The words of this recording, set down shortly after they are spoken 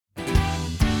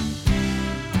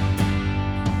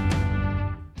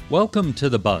Welcome to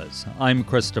The Buzz. I'm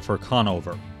Christopher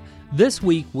Conover. This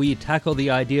week, we tackle the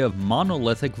idea of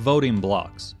monolithic voting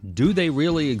blocs. Do they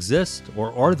really exist,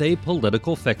 or are they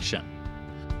political fiction?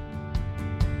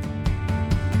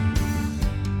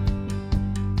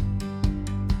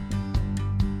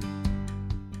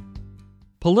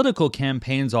 Political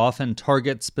campaigns often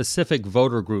target specific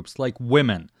voter groups like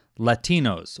women,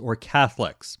 Latinos, or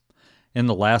Catholics. In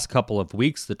the last couple of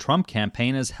weeks, the Trump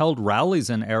campaign has held rallies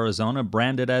in Arizona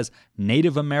branded as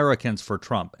Native Americans for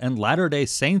Trump and Latter-day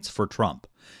Saints for Trump.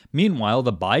 Meanwhile,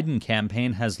 the Biden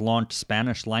campaign has launched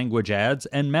Spanish-language ads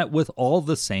and met with all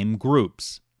the same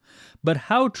groups. But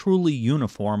how truly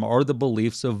uniform are the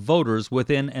beliefs of voters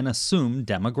within an assumed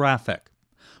demographic?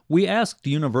 We asked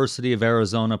University of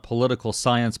Arizona political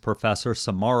science professor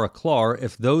Samara Klar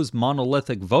if those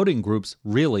monolithic voting groups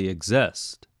really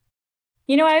exist.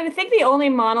 I would think the only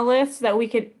monoliths that we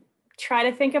could try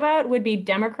to think about would be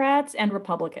Democrats and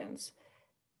Republicans.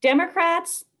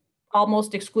 Democrats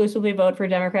almost exclusively vote for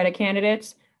Democratic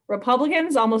candidates.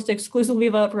 Republicans almost exclusively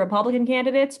vote for Republican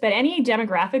candidates. But any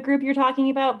demographic group you're talking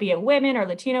about, be it women or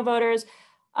Latino voters,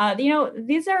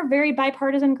 these are very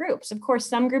bipartisan groups. Of course,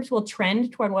 some groups will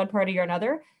trend toward one party or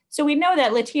another. So we know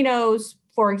that Latinos,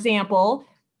 for example,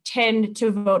 tend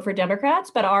to vote for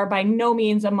Democrats, but are by no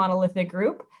means a monolithic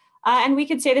group. And we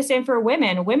could say the same for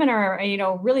women. Women are,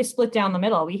 really split down the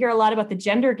middle. We hear a lot about the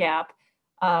gender gap.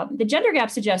 The gender gap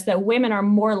suggests that women are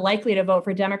more likely to vote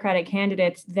for Democratic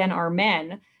candidates than are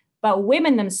men. But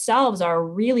women themselves are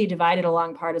really divided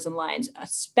along partisan lines,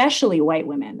 especially white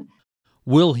women.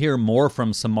 We'll hear more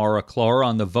from Samara Klar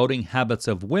on the voting habits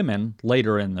of women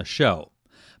later in the show.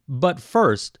 But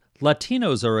first,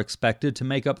 Latinos are expected to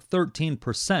make up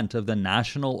 13% of the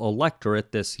national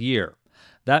electorate this year.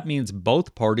 That means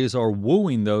both parties are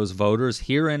wooing those voters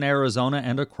here in Arizona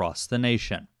and across the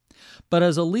nation. But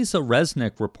as Elisa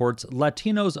Resnick reports,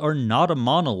 Latinos are not a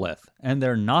monolith, and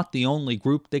they're not the only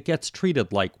group that gets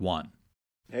treated like one.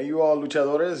 Hey, you all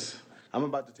luchadores.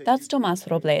 That's Tomas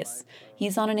Robles.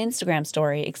 He's on an Instagram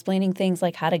story explaining things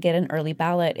like how to get an early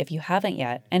ballot if you haven't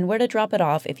yet, and where to drop it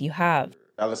off if you have.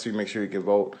 Let's make sure you can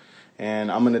vote.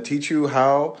 And I'm going to teach you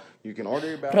how you can order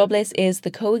your ballot. Robles is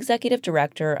the co-executive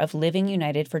director of Living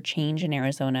United for Change in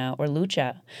Arizona, or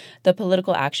Lucha. The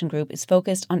political action group is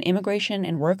focused on immigration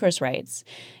and workers' rights.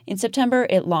 In September,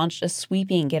 it launched a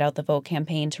sweeping Get Out the Vote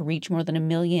campaign to reach more than 1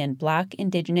 million Black,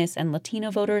 Indigenous, and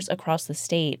Latino voters across the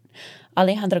state.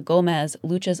 Alejandra Gomez,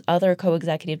 Lucha's other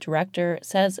co-executive director,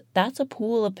 says that's a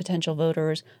pool of potential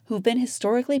voters who've been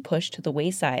historically pushed to the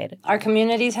wayside. Our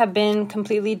communities have been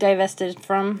completely divested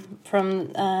from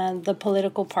the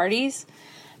political parties,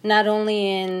 not only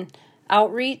in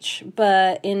outreach,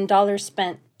 but in dollars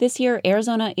spent. This year,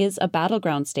 Arizona is a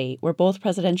battleground state where both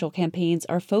presidential campaigns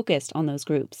are focused on those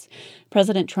groups.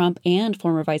 President Trump and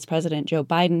former Vice President Joe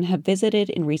Biden have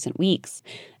visited in recent weeks.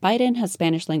 Biden has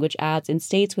Spanish-language ads in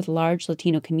states with large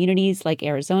Latino communities like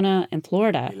Arizona and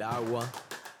Florida. El agua,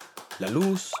 la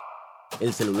luz,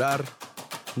 el celular,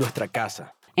 nuestra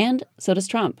casa. And so does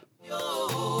Trump.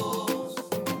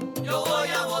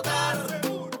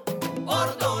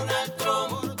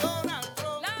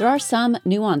 There are some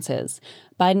nuances.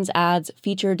 Biden's ads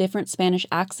feature different Spanish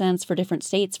accents for different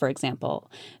states, for example.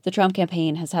 The Trump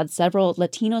campaign has had several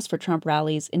Latinos for Trump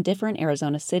rallies in different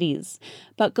Arizona cities.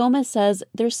 But Gomez says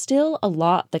there's still a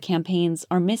lot the campaigns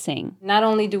are missing. Not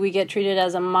only do we get treated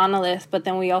as a monolith, but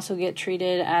then we also get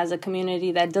treated as a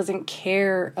community that doesn't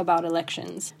care about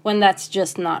elections, when that's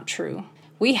just not true.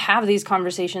 We have these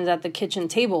conversations at the kitchen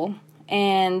table,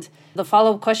 and the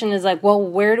follow-up question is like, well,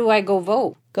 where do I go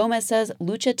vote? Gomez says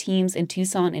Lucha teams in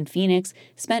Tucson and Phoenix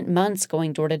spent months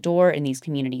going door to door in these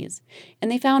communities, and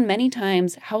they found many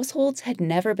times households had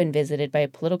never been visited by a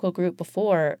political group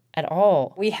before at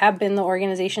all. We have been the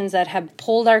organizations that have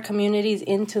pulled our communities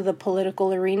into the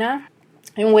political arena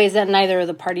in ways that neither of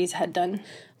the parties had done.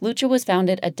 Lucha was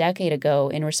founded a decade ago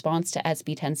in response to SB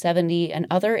 1070 and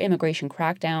other immigration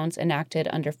crackdowns enacted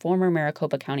under former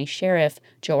Maricopa County Sheriff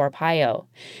Joe Arpaio.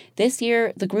 This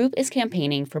year, the group is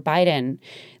campaigning for Biden.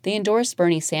 They endorsed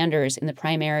Bernie Sanders in the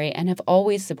primary and have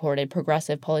always supported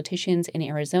progressive politicians in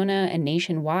Arizona and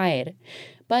nationwide.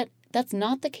 But that's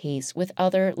not the case with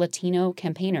other Latino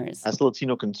campaigners. As a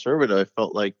Latino conservative, I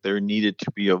felt like there needed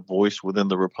to be a voice within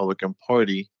the Republican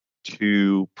Party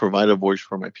to provide a voice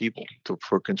for my people,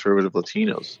 for conservative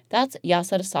Latinos. That's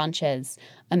Yasser Sanchez,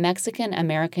 a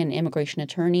Mexican-American immigration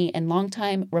attorney and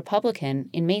longtime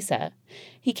Republican in Mesa.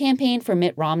 He campaigned for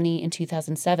Mitt Romney in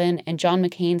 2007 and John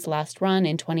McCain's last run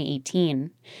in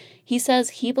 2018. He says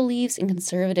he believes in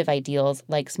conservative ideals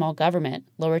like small government,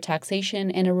 lower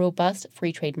taxation, and a robust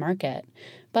free trade market.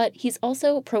 But he's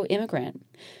also pro-immigrant.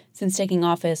 Since taking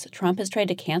office, Trump has tried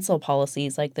to cancel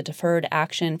policies like the Deferred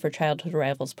Action for Childhood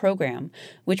Arrivals program,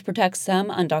 which protects some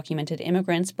undocumented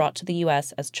immigrants brought to the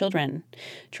U.S. as children.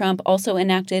 Trump also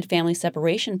enacted family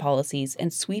separation policies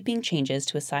and sweeping changes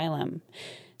to asylum.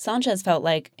 Sanchez felt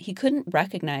like he couldn't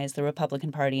recognize the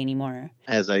Republican Party anymore.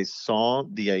 As I saw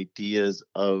the ideas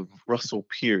of Russell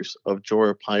Pierce, of Joe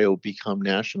Arpaio become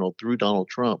national through Donald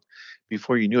Trump,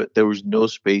 before you knew it, there was no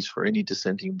space for any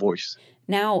dissenting voice.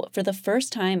 Now, for the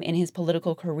first time in his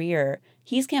political career,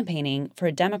 he's campaigning for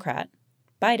a Democrat,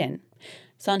 Biden.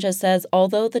 Sanchez says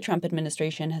although the Trump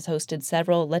administration has hosted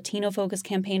several Latino-focused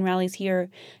campaign rallies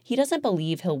here, he doesn't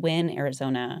believe he'll win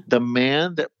Arizona. The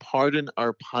man that pardoned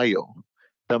Arpaio,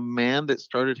 the man that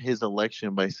started his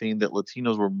election by saying that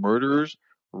Latinos were murderers,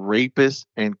 rapists,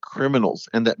 and criminals,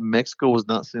 and that Mexico was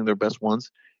not sending their best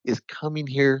ones, is coming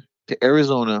here to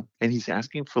Arizona, and he's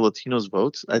asking for Latinos'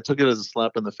 votes. I took it as a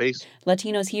slap in the face.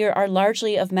 Latinos here are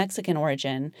largely of Mexican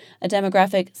origin, a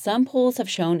demographic some polls have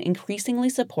shown increasingly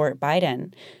support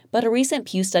Biden. But a recent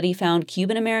Pew study found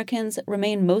Cuban Americans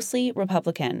remain mostly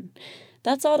Republican.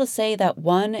 That's all to say that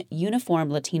one uniform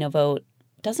Latino vote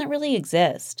doesn't really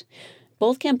exist.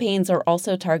 Both campaigns are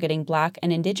also targeting Black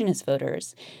and Indigenous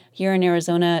voters. Here in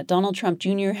Arizona, Donald Trump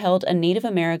Jr. held a Native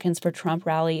Americans for Trump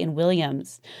rally in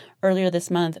Williams. Earlier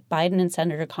this month, Biden and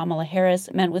Senator Kamala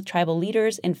Harris met with tribal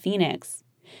leaders in Phoenix.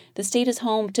 The state is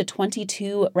home to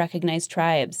 22 recognized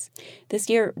tribes. This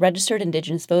year, registered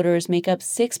Indigenous voters make up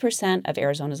 6% of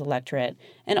Arizona's electorate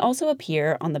and also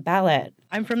appear on the ballot.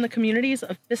 I'm from the communities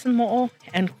of Pisinmo'o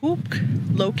and Hook,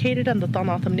 located on the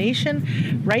Tohono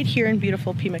Nation, right here in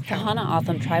beautiful Pima County.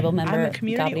 Tohono tribal member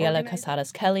Gabriela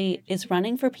Casadas Kelly is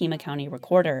running for Pima County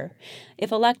Recorder.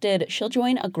 If elected, she'll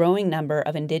join a growing number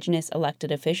of Indigenous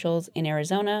elected officials in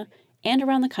Arizona and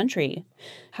around the country.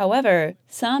 However,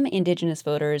 some Indigenous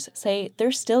voters say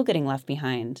they're still getting left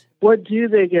behind. What do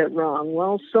they get wrong?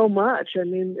 Well, so much. I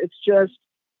mean, it's just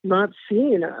not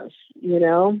seeing us, you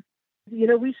know?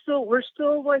 We're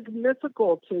still like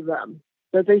mythical to them,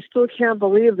 that they still can't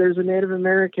believe there's a Native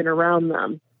American around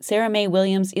them. Sarah Mae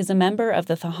Williams is a member of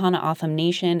the Tohono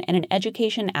Nation and an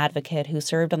education advocate who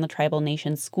served on the tribal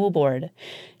nation's school board.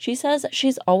 She says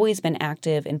she's always been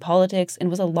active in politics and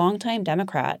was a longtime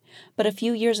Democrat. But a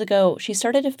few years ago, she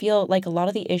started to feel like a lot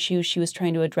of the issues she was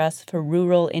trying to address for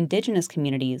rural Indigenous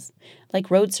communities, like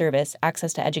road service,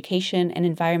 access to education, and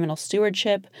environmental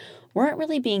stewardship, weren't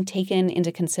really being taken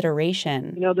into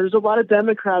consideration. You know, there's a lot of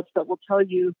Democrats that will tell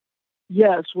you,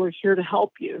 yes, we're here to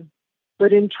help you.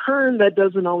 But in turn, that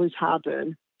doesn't always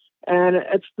happen. And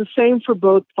it's the same for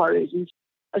both parties. And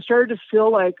I started to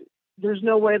feel like there's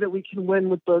no way that we can win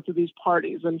with both of these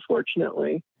parties,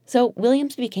 unfortunately. So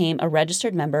Williams became a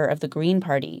registered member of the Green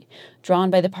Party, drawn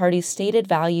by the party's stated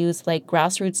values like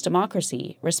grassroots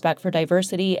democracy, respect for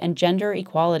diversity, and gender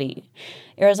equality.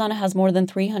 Arizona has more than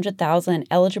 300,000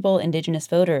 eligible Indigenous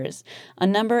voters, a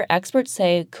number experts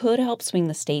say could help swing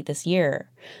the state this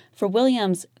year. For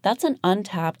Williams, that's an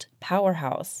untapped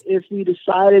powerhouse. If we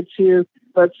decided to,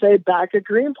 let's say, back a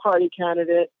Green Party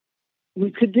candidate, we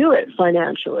could do it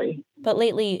financially. But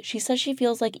lately, she says she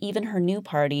feels like even her new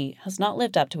party has not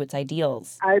lived up to its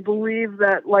ideals. I believe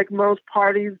that, like most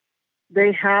parties,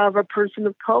 they have a person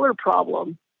of color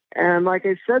problem. And like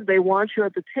I said, they want you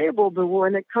at the table, but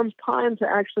when it comes time to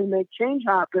actually make change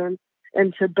happen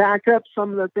and to back up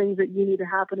some of the things that you need to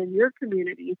happen in your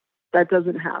community, that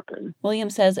doesn't happen.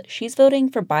 Williams says she's voting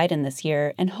for Biden this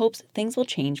year and hopes things will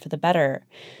change for the better.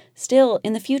 Still,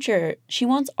 in the future, she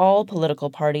wants all political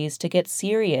parties to get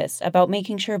serious about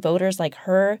making sure voters like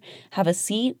her have a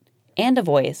seat and a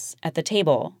voice at the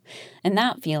table. And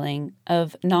that feeling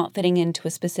of not fitting into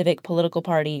a specific political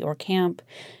party or camp,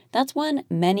 that's one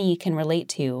many can relate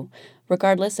to,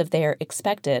 regardless of their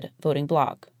expected voting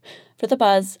bloc. For The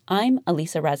Buzz, I'm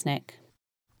Elisa Resnick.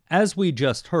 As we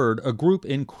just heard, a group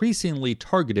increasingly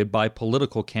targeted by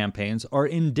political campaigns are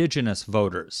Indigenous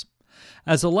voters.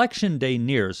 As Election Day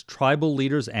nears, tribal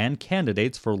leaders and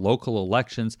candidates for local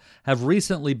elections have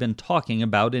recently been talking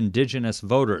about Indigenous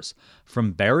voters,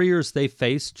 from barriers they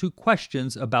face to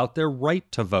questions about their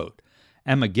right to vote.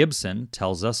 Emma Gibson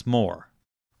tells us more.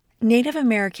 Native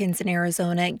Americans in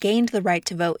Arizona gained the right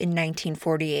to vote in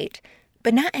 1948,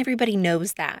 but not everybody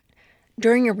knows that.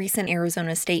 During a recent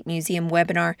Arizona State Museum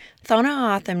webinar,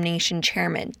 Tohono Nation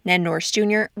Chairman Ned Norris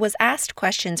Jr. was asked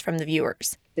questions from the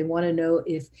viewers. They want to know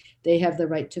if they have the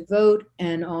right to vote,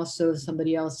 and also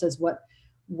somebody else says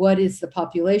what is the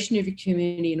population of your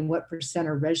community and what %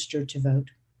 are registered to vote?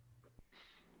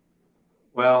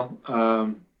 Well,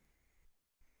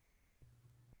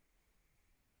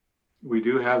 we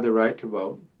do have the right to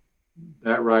vote.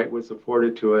 That right was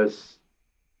afforded to us,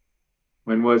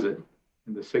 when was it?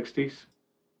 In the 60s?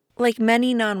 Like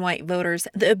many non-white voters,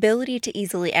 the ability to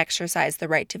easily exercise the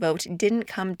right to vote didn't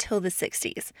come till the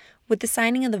 60s, with the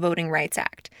signing of the Voting Rights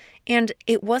Act. And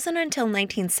it wasn't until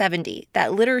 1970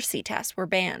 that literacy tests were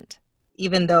banned.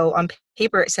 Even though on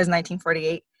paper it says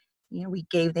 1948, we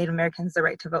gave Native Americans the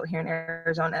right to vote here in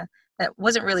Arizona, that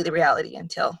wasn't really the reality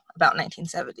until about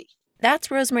 1970.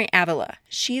 That's Rosemary Avila.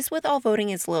 She's with All Voting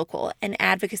is Local, an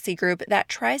advocacy group that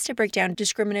tries to break down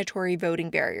discriminatory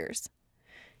voting barriers.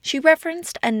 She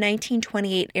referenced a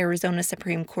 1928 Arizona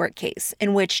Supreme Court case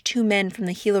in which 2 men from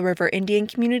the Gila River Indian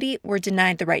community were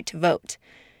denied the right to vote.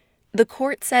 The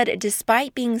court said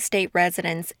despite being state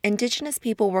residents, Indigenous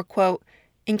people were, quote,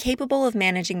 incapable of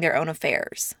managing their own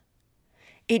affairs.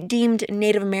 It deemed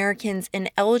Native Americans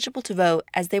ineligible to vote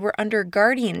as they were under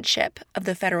guardianship of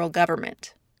the federal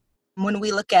government. When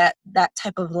we look at that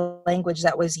type of language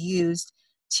that was used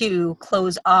to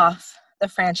close off the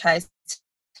franchise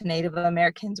to Native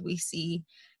Americans, we see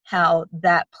how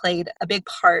that played a big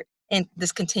part in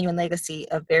this continuing legacy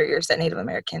of barriers that Native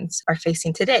Americans are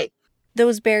facing today.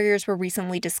 Those barriers were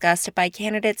recently discussed by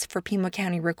candidates for Pima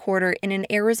County Recorder in an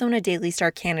Arizona Daily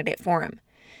Star candidate forum.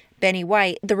 Benny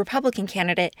White, the Republican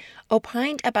candidate,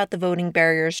 opined about the voting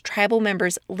barriers tribal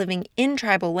members living in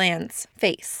tribal lands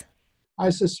face.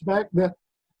 I suspect that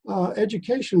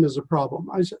education is a problem.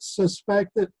 I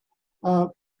suspect that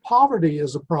poverty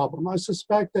is a problem. I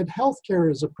suspect that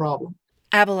healthcare is a problem.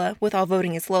 Avila, with All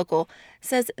Voting is Local,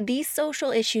 says these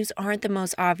social issues aren't the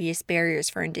most obvious barriers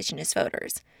for Indigenous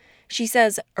voters. She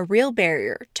says a real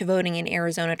barrier to voting in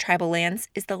Arizona tribal lands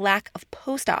is the lack of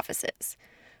post offices,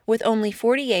 with only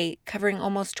 48 covering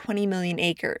almost 20 million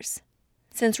acres.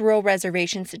 Since rural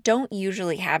reservations don't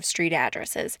usually have street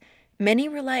addresses, many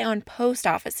rely on post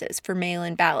offices for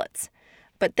mail-in ballots.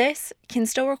 But this can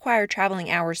still require traveling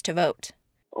hours to vote.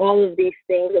 All of these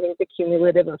things, I think the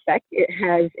cumulative effect, it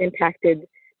has impacted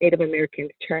Native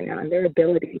Americans' turnout and their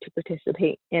ability to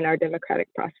participate in our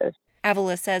democratic process.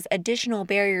 Avila says additional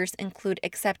barriers include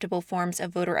acceptable forms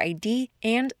of voter ID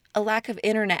and a lack of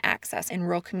internet access in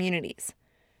rural communities.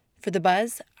 For The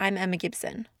Buzz, I'm Emma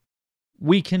Gibson.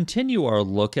 We continue our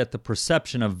look at the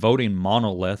perception of voting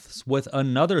monoliths with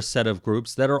another set of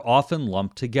groups that are often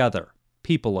lumped together,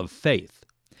 people of faith.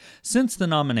 Since the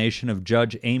nomination of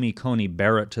Judge Amy Coney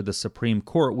Barrett to the Supreme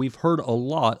Court, we've heard a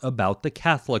lot about the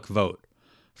Catholic vote.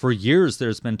 For years,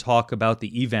 there's been talk about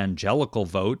the evangelical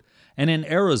vote, and in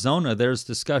Arizona, there's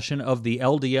discussion of the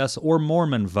LDS or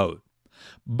Mormon vote.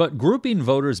 But grouping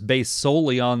voters based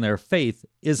solely on their faith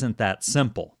isn't that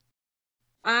simple.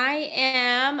 I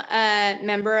am a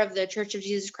member of the Church of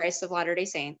Jesus Christ of Latter-day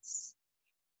Saints,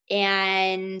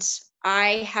 and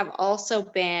I have also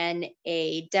been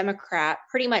a Democrat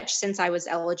pretty much since I was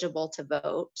eligible to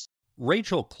vote.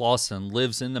 Rachel Clausen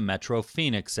lives in the Metro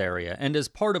Phoenix area and is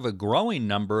part of a growing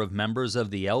number of members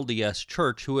of the LDS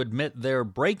Church who admit they're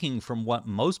breaking from what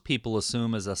most people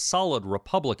assume is a solid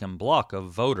Republican bloc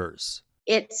of voters.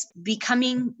 It's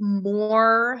becoming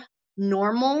more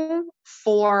normal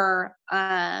for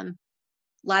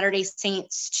Latter-day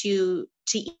Saints to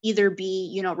either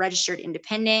be, registered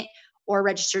independent or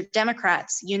registered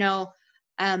Democrats.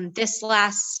 This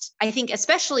last, I think,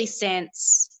 especially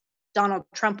since Donald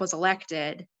Trump was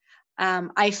elected,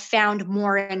 I found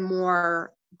more and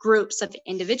more groups of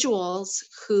individuals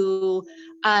who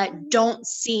don't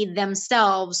see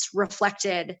themselves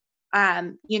reflected,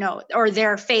 or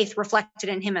their faith reflected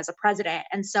in him as a president.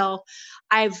 And so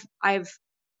I've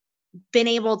been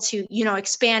able to,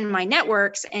 expand my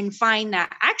networks and find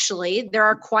that actually there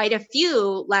are quite a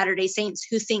few Latter-day Saints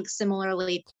who think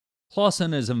similarly.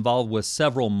 Clausen is involved with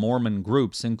several Mormon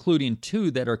groups, including 2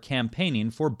 that are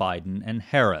campaigning for Biden and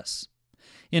Harris.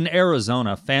 In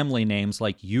Arizona, family names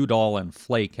like Udall and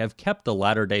Flake have kept the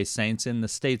Latter-day Saints in the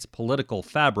state's political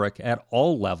fabric at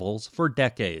all levels for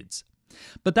decades.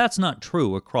 But that's not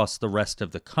true across the rest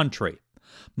of the country.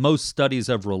 Most studies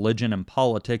of religion and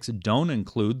politics don't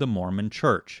include the Mormon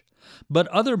Church. But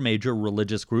other major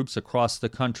religious groups across the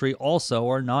country also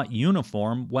are not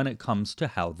uniform when it comes to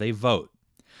how they vote.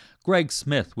 Greg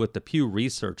Smith with the Pew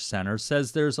Research Center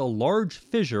says there's a large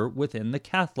fissure within the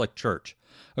Catholic Church,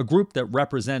 a group that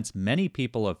represents many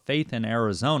people of faith in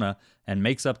Arizona and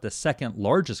makes up the second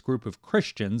largest group of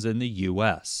Christians in the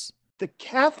U.S. The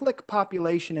Catholic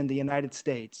population in the United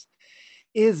States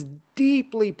is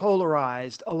deeply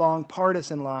polarized along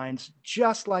partisan lines,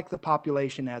 just like the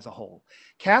population as a whole.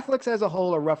 Catholics as a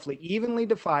whole are roughly evenly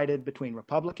divided between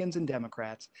Republicans and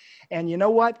Democrats. And you know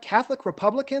what? Catholic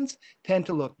Republicans tend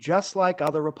to look just like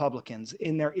other Republicans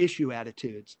in their issue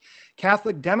attitudes.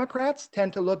 Catholic Democrats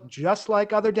tend to look just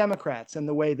like other Democrats in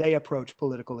the way they approach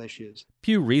political issues.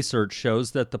 Pew Research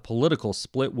shows that the political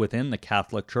split within the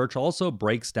Catholic Church also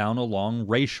breaks down along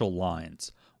racial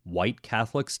lines. White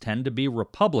Catholics tend to be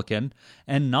Republican,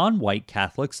 and non-white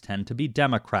Catholics tend to be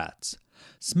Democrats.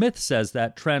 Smith says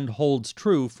that trend holds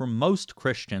true for most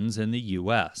Christians in the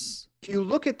U.S. If you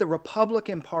look at the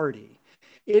Republican Party,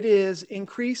 it is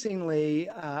increasingly,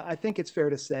 I think it's fair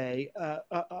to say,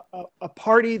 a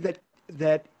party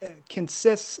that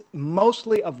consists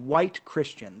mostly of white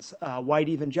Christians. White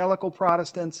evangelical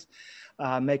Protestants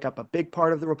make up a big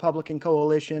part of the Republican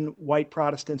coalition. White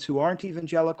Protestants who aren't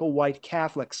evangelical, white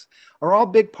Catholics are all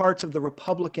big parts of the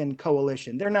Republican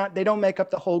coalition. They don't make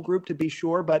up the whole group, to be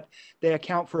sure, but they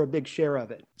account for a big share of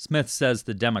it. Smith says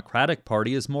the Democratic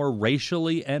Party is more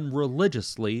racially and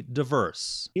religiously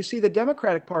diverse. You see, the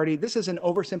Democratic Party, this is an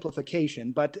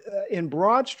oversimplification, but in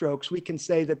broad strokes, we can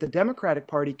say that the Democratic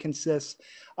Party consists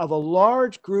of a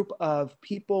large group of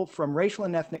people from racial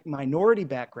and ethnic minority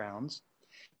backgrounds.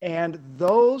 And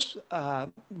those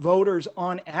voters,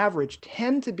 on average,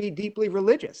 tend to be deeply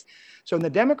religious. So in the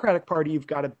Democratic Party, you've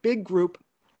got a big group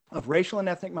of racial and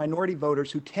ethnic minority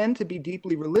voters who tend to be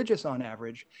deeply religious on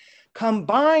average,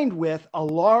 combined with a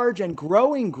large and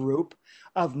growing group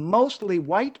of mostly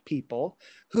white people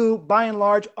who, by and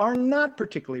large, are not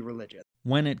particularly religious.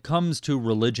 When it comes to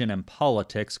religion and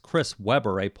politics, Chris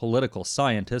Weber, a political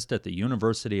scientist at the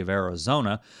University of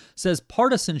Arizona, says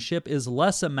partisanship is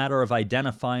less a matter of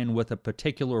identifying with a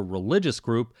particular religious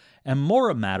group and more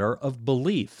a matter of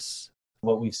beliefs.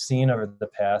 What we've seen over the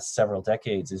past several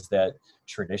decades is that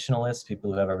traditionalists,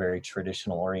 people who have a very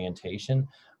traditional orientation,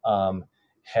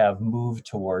 have moved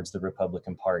towards the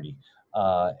Republican Party.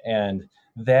 And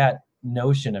that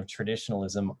notion of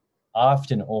traditionalism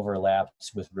often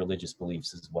overlaps with religious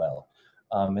beliefs as well.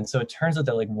 And so it turns out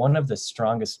that one of the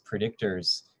strongest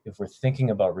predictors, if we're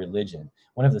thinking about religion,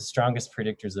 one of the strongest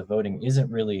predictors of voting isn't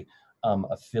really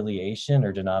affiliation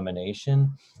or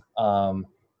denomination.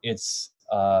 It's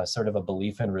sort of a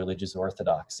belief in religious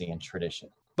orthodoxy and tradition.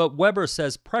 But Weber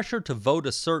says pressure to vote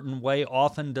a certain way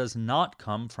often does not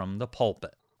come from the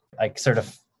pulpit. I sort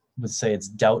of would say it's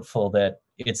doubtful that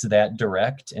it's that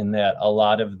direct, and that a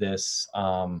lot of this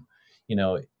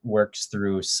works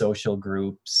through social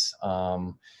groups.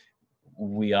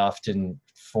 We often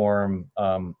form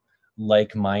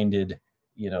like-minded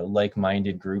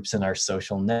groups in our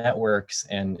social networks,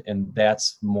 and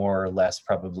that's more or less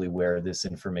probably where this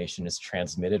information is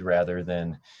transmitted rather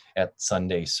than at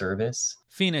Sunday service.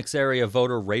 Phoenix area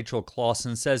voter Rachel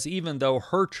Clausen says even though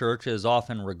her church is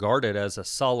often regarded as a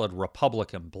solid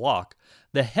Republican bloc,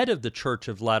 the head of the Church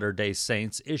of Latter-day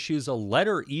Saints issues a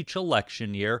letter each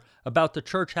election year about the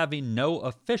church having no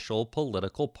official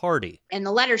political party. And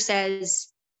the letter says,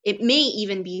 it may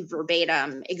even be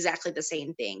verbatim exactly the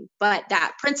same thing, but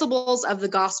that principles of the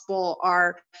gospel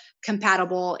are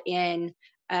compatible in,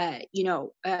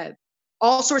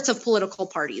 all sorts of political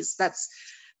parties. That's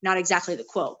not exactly the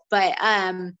quote, but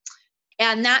and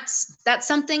that's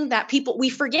something that we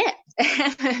forget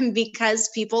because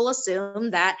people assume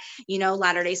that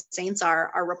Latter-day Saints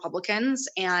are Republicans,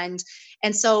 and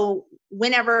so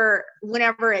whenever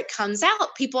it comes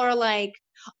out, people are like,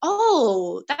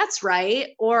 oh, that's right,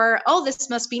 or oh,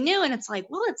 this must be new, and it's like,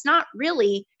 well, it's not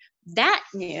really that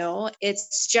new.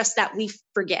 It's just that we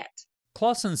forget.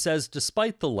 Clausen says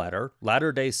despite the letter,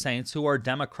 Latter-day Saints who are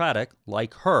Democratic,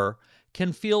 like her,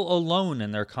 can feel alone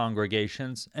in their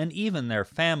congregations and even their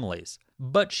families.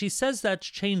 But she says that's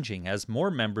changing as more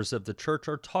members of the church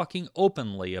are talking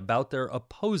openly about their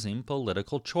opposing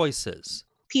political choices.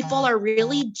 People are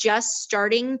really just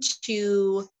starting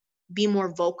to be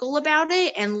more vocal about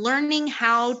it and learning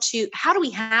how do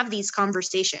we have these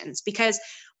conversations, because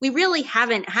we really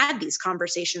haven't had these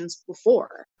conversations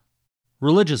before.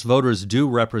 Religious voters do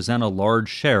represent a large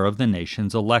share of the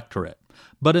nation's electorate.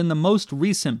 But in the most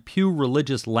recent Pew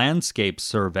Religious Landscape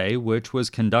Survey, which was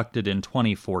conducted in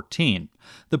 2014,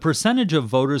 the percentage of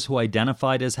voters who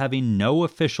identified as having no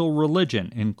official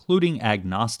religion, including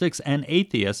agnostics and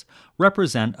atheists,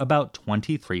 represent about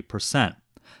 23%.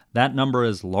 That number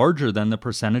is larger than the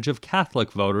percentage of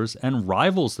Catholic voters and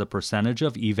rivals the percentage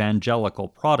of evangelical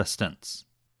Protestants.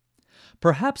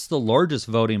 Perhaps the largest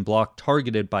voting bloc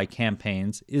targeted by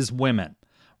campaigns is women.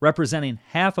 Representing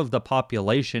half of the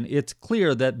population, it's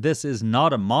clear that this is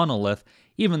not a monolith,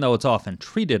 even though it's often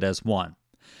treated as one.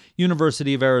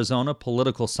 University of Arizona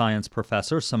political science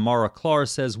professor Samara Klar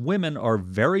says women are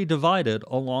very divided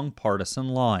along partisan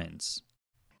lines.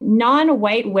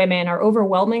 Non-white women are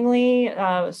overwhelmingly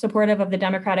supportive of the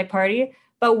Democratic Party,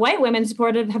 but white women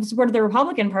have supported the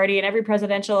Republican Party in every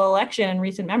presidential election in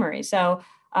recent memory. So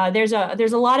there's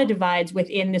a lot of divides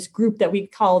within this group that we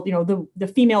call, the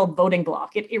female voting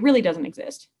bloc. It really doesn't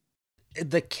exist.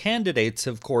 The candidates,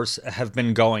 of course, have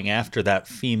been going after that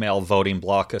female voting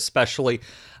bloc, especially,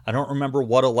 I don't remember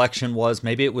what election was,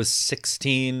 maybe it was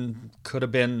 16, could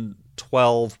have been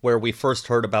 12, where we first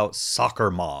heard about soccer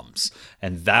moms,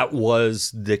 and that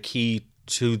was the key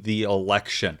to the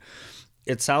election.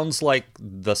 It sounds like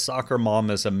the soccer mom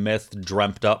is a myth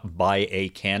dreamt up by a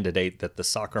candidate, that the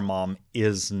soccer mom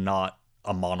is not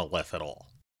a monolith at all.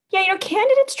 Yeah,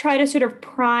 candidates try to sort of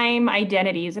prime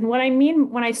identities. And what I mean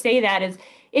when I say that is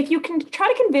if you can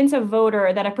try to convince a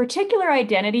voter that a particular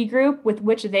identity group with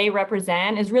which they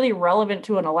represent is really relevant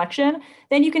to an election,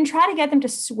 then you can try to get them to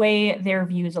sway their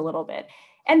views a little bit.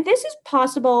 And this is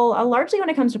possible largely when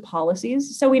it comes to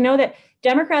policies. So we know that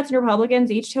Democrats and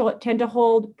Republicans each tend to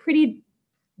hold pretty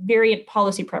varied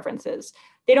policy preferences.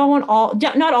 They don't want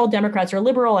not all Democrats are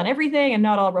liberal on everything, and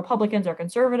not all Republicans are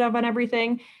conservative on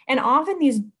everything. And often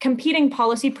these competing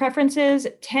policy preferences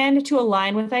tend to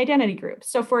align with identity groups.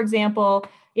 So for example,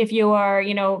 if you are,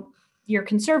 you're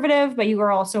conservative, but you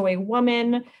are also a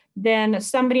woman, then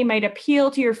somebody might appeal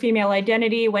to your female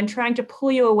identity when trying to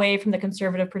pull you away from the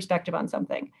conservative perspective on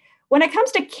something. When it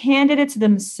comes to candidates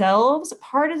themselves,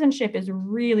 partisanship is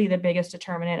really the biggest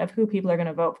determinant of who people are going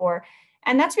to vote for.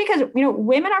 And that's because,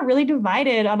 women are really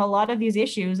divided on a lot of these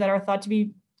issues that are thought to be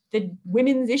the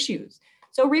women's issues.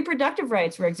 So reproductive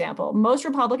rights, for example, most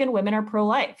Republican women are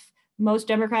pro-life. Most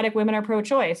Democratic women are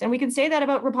pro-choice. And we can say that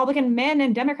about Republican men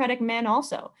and Democratic men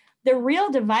also. The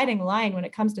real dividing line when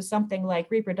it comes to something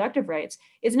like reproductive rights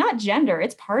is not gender,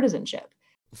 it's partisanship.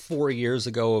 4 years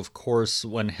ago, of course,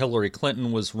 when Hillary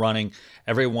Clinton was running,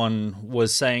 everyone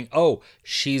was saying, oh,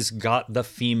 she's got the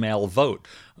female vote.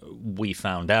 We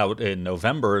found out in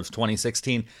November of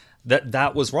 2016 that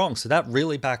that was wrong. So that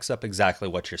really backs up exactly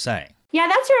what you're saying. Yeah,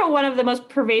 that's sort of one of the most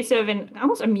pervasive and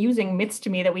almost amusing myths to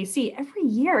me that we see every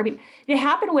year. I mean, it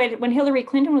happened when Hillary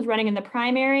Clinton was running in the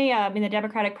primary, in the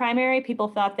Democratic primary. People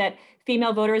thought that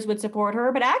female voters would support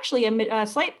her, but actually a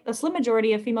slim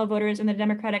majority of female voters in the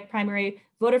Democratic primary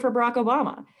voted for Barack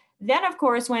Obama. Then, of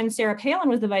course, when Sarah Palin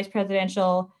was the vice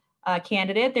presidential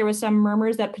candidate, there was some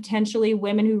murmurs that potentially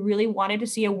women who really wanted to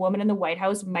see a woman in the White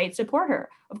House might support her.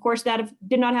 Of course, that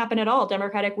did not happen at all.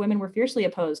 Democratic women were fiercely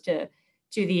opposed to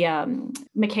the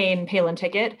McCain-Palin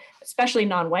ticket, especially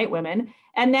non-white women.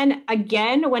 And then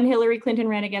again, when Hillary Clinton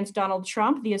ran against Donald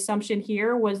Trump, the assumption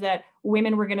here was that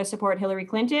women were going to support Hillary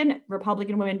Clinton.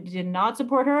 Republican women did not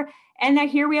support her. And that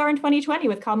here we are in 2020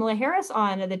 with Kamala Harris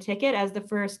on the ticket as the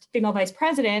first female vice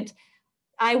president.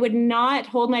 I would not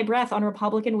hold my breath on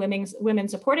Republican women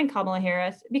supporting Kamala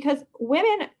Harris, because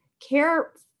women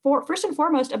care first and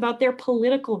foremost about their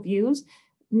political views,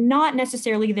 not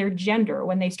necessarily their gender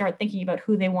when they start thinking about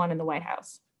who they want in the White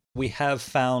House. We have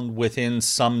found within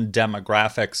some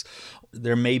demographics,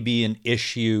 there may be an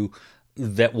issue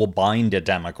that will bind a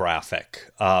demographic.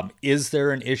 Is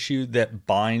there an issue that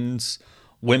binds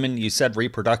women? You said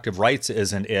reproductive rights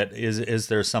isn't it. Is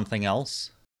there something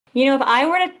else? If I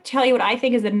were to tell you what I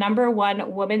think is the number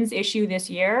one women's issue this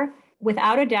year,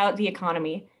 without a doubt, the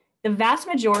economy. The vast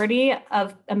majority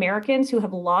of Americans who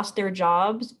have lost their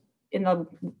jobs in the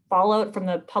fallout from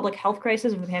the public health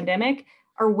crisis of the pandemic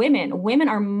are women. Women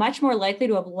are much more likely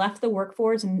to have left the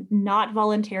workforce not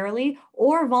voluntarily,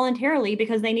 or voluntarily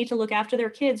because they need to look after their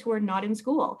kids who are not in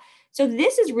school. So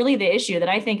this is really the issue that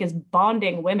I think is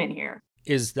bonding women here.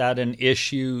 Is that an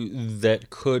issue that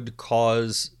could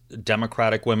cause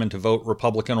Democratic women to vote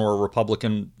Republican, or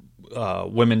Republican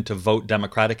women to vote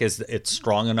Democratic? Is it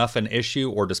strong enough an issue,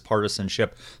 or does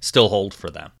partisanship still hold for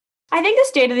them? I think the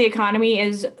state of the economy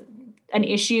is an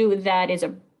issue that is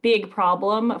a big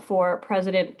problem for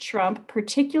President Trump,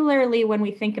 particularly when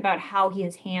we think about how he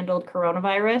has handled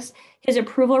coronavirus. His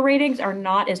approval ratings are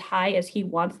not as high as he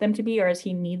wants them to be, or as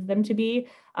he needs them to be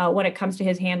when it comes to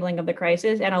his handling of the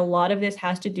crisis. And a lot of this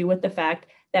has to do with the fact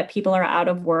that people are out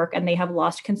of work and they have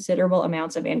lost considerable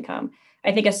amounts of income.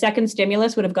 I think a second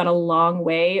stimulus would have gone a long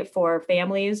way for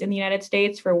families in the United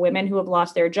States, for women who have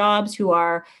lost their jobs, who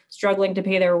are struggling to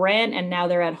pay their rent, and now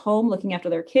they're at home looking after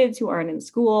their kids who aren't in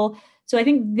school. So I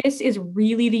think this is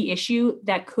really the issue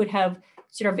that could have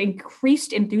sort of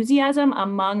increased enthusiasm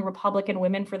among Republican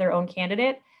women for their own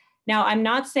candidate. Now, I'm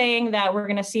not saying that we're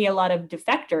going to see a lot of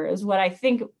defectors. What I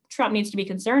think Trump needs to be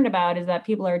concerned about is that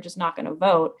people are just not going to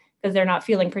vote because they're not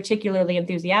feeling particularly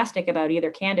enthusiastic about either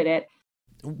candidate.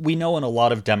 We know in a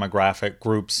lot of demographic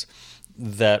groups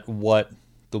that what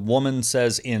the woman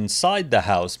says inside the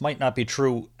house might not be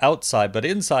true outside, but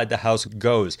inside the house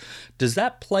goes. Does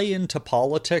that play into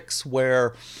politics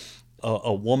where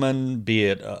a woman, be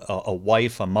it a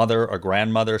wife, a mother, a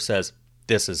grandmother, says,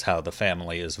 this is how the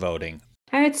family is voting?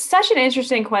 It's such an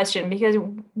interesting question, because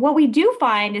what we do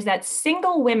find is that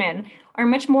single women are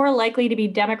much more likely to be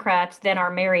Democrats than are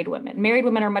married women. Married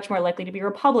women are much more likely to be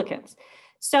Republicans.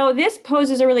 So this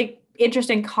poses a really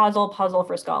interesting causal puzzle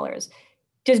for scholars.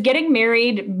 Does getting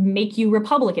married make you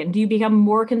Republican? Do you become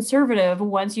more conservative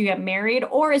once you get married?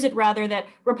 Or is it rather that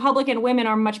Republican women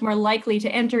are much more likely to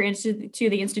enter into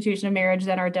the institution of marriage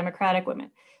than are Democratic women?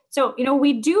 So,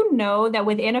 we do know that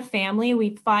within a family,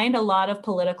 we find a lot of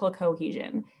political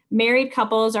cohesion. Married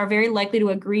couples are very likely to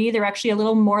agree. They're actually a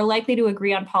little more likely to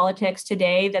agree on politics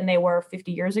today than they were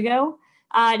 50 years ago.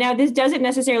 Now, this doesn't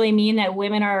necessarily mean that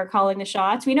women are calling the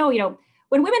shots. We know,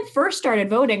 when women first started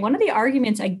voting, one of the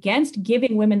arguments against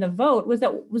giving women the vote was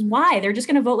why? They're just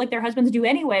going to vote like their husbands do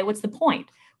anyway. What's the point?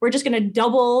 We're just going to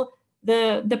double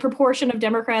the proportion of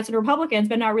Democrats and Republicans,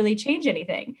 but not really change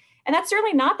anything. And that's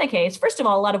certainly not the case. First of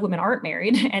all, a lot of women aren't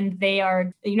married, and they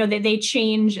are, they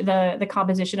change the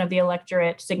composition of the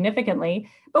electorate significantly.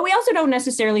 But we also don't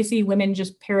necessarily see women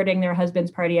just parroting their husband's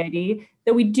party ID.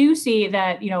 Though we do see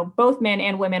that, both men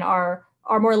and women are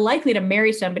more likely to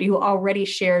marry somebody who already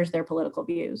shares their political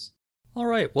views. All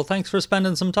right. Well, thanks for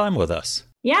spending some time with us.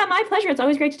 Yeah, my pleasure. It's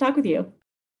always great to talk with you.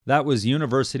 That was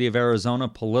University of Arizona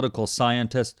political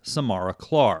scientist Samara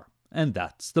Klar. And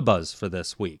that's the buzz for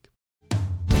this week.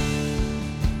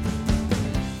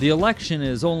 The election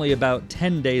is only about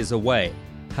 10 days away.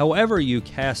 However you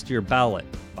cast your ballot,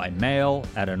 by mail,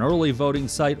 at an early voting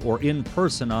site, or in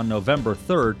person on November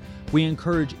 3rd, we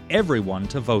encourage everyone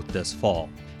to vote this fall.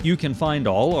 You can find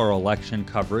all our election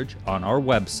coverage on our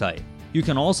website. You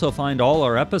can also find all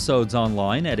our episodes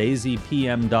online at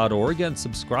azpm.org and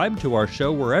subscribe to our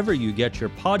show wherever you get your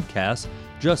podcasts.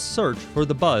 Just search for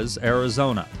The Buzz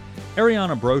Arizona.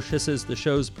 Ariana Brocious is the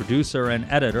show's producer and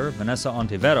editor. Vanessa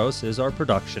Ontiveros is our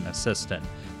production assistant.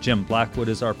 Jim Blackwood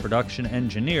is our production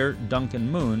engineer.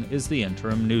 Duncan Moon is the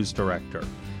interim news director.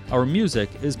 Our music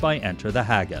is by Enter the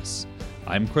Haggis.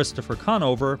 I'm Christopher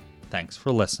Conover. Thanks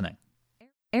for listening.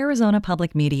 Arizona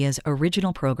Public Media's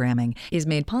original programming is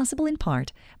made possible in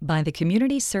part by the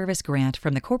Community Service Grant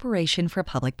from the Corporation for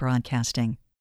Public Broadcasting.